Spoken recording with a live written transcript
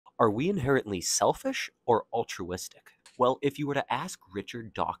Are we inherently selfish or altruistic? Well, if you were to ask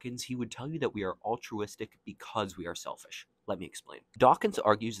Richard Dawkins, he would tell you that we are altruistic because we are selfish. Let me explain. Dawkins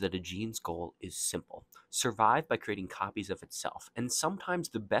argues that a gene's goal is simple: survive by creating copies of itself. And sometimes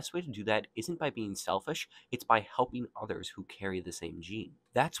the best way to do that isn't by being selfish, it's by helping others who carry the same gene.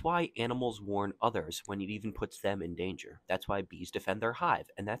 That's why animals warn others when it even puts them in danger. That's why bees defend their hive,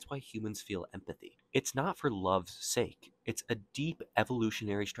 and that's why humans feel empathy. It's not for love's sake. It's a deep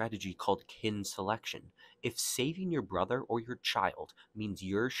evolutionary strategy called kin selection. If saving your brother or your child means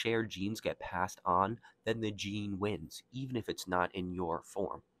your shared genes get passed on, then the gene wins, even if it's not in your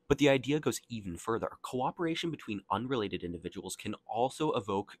form. But the idea goes even further. Cooperation between unrelated individuals can also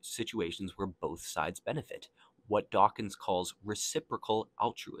evoke situations where both sides benefit, what Dawkins calls reciprocal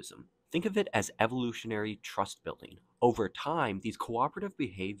altruism. Think of it as evolutionary trust building. Over time, these cooperative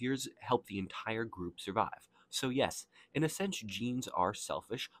behaviors help the entire group survive. So, yes, in a sense, genes are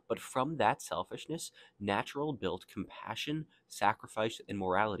selfish, but from that selfishness, natural built compassion, sacrifice, and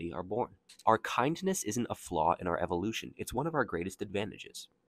morality are born. Our kindness isn't a flaw in our evolution, it's one of our greatest advantages.